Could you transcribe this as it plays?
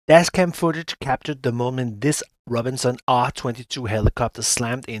Dashcam footage captured the moment this Robinson R22 helicopter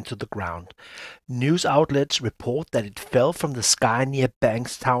slammed into the ground. News outlets report that it fell from the sky near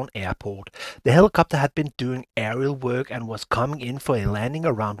Bankstown Airport. The helicopter had been doing aerial work and was coming in for a landing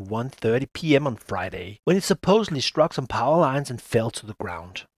around 1:30 p.m. on Friday, when it supposedly struck some power lines and fell to the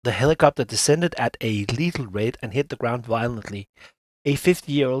ground. The helicopter descended at a lethal rate and hit the ground violently. A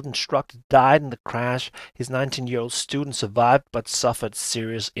 50-year-old instructor died in the crash. His 19-year-old student survived but suffered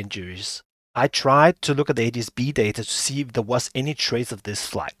serious injuries. I tried to look at the ADS-B data to see if there was any trace of this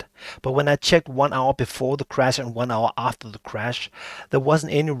flight, but when I checked 1 hour before the crash and 1 hour after the crash, there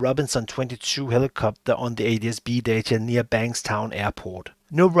wasn't any Robinson 22 helicopter on the ADS-B data near Bankstown Airport.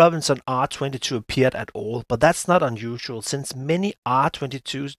 No Robinson R22 appeared at all, but that's not unusual since many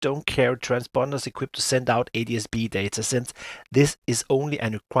R22s don't carry transponders equipped to send out ADS-B data, since this is only a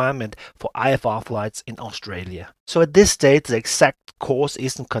requirement for IFR flights in Australia. So at this stage the exact cause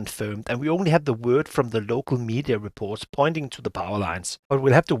isn't confirmed and we only have the word from the local media reports pointing to the power lines. But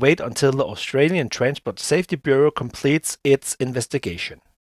we'll have to wait until the Australian Transport Safety Bureau completes its investigation.